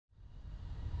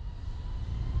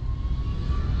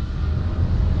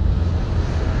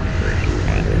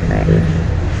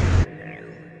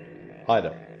Hi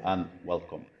there and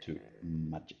welcome to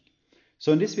Magic.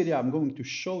 So in this video I'm going to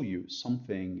show you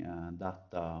something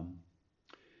that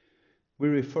we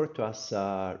refer to as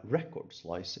record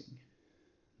slicing.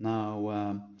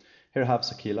 Now here I have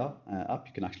Sakila app.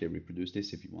 You can actually reproduce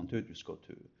this if you want to. Just go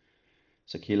to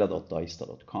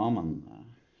sakila.daista.com and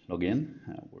log in.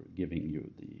 We're giving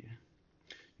you the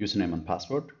username and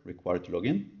password required to log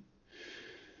in.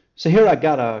 So here I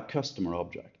got a customer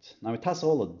object. Now it has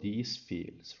all of these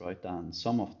fields, right? And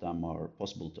some of them are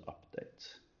possible to update,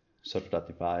 such that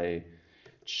if I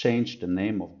change the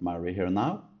name of Mary here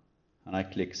now, and I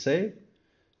click save,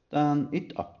 then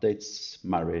it updates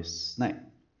Mary's name,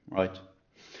 right?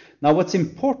 Now what's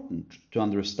important to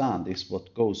understand is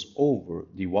what goes over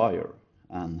the wire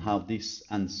and how this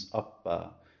ends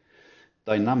up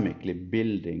dynamically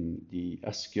building the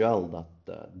SQL that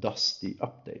does the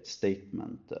update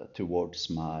statement towards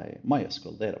my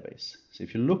MySQL database. So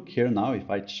if you look here now,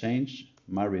 if I change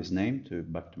Mary's name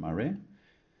back to Mary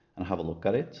and have a look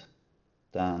at it,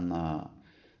 then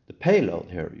the payload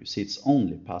here, you see it's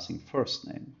only passing first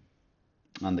name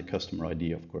and the customer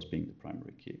ID, of course, being the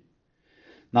primary key.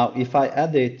 Now, if I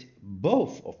edit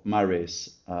both of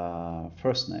Mary's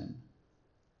first name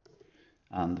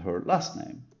and her last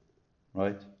name,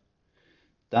 right,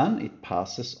 then it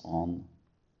passes on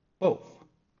both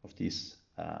of these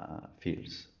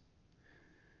fields.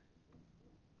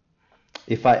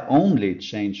 If I only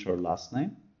change her last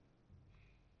name,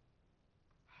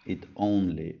 it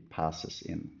only passes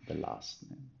in the last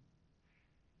name.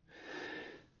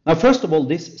 Now, first of all,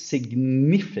 this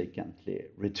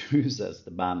significantly reduces the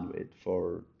bandwidth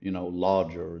for,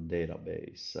 larger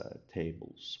database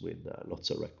tables with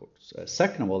lots of records.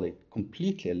 Second of all, it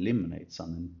completely eliminates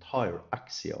an entire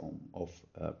axiom of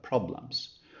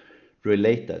problems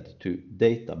related to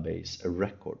database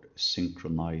record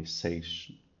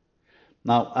synchronization.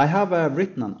 Now, I have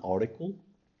written an article,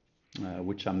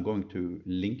 which I'm going to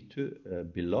link to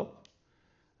below.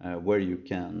 Where you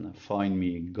can find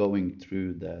me going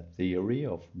through the theory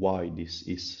of why this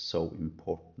is so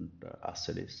important as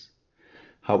it is.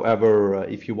 However,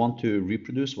 if you want to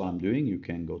reproduce what I'm doing, you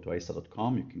can go to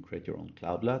daista.com, you can create your own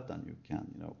cloudlet, and you can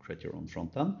create your own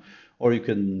front end, or you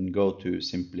can go to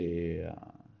simply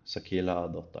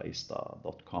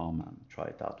sakila.daista.com and try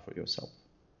it out for yourself.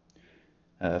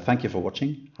 Thank you for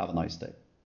watching. Have a nice day.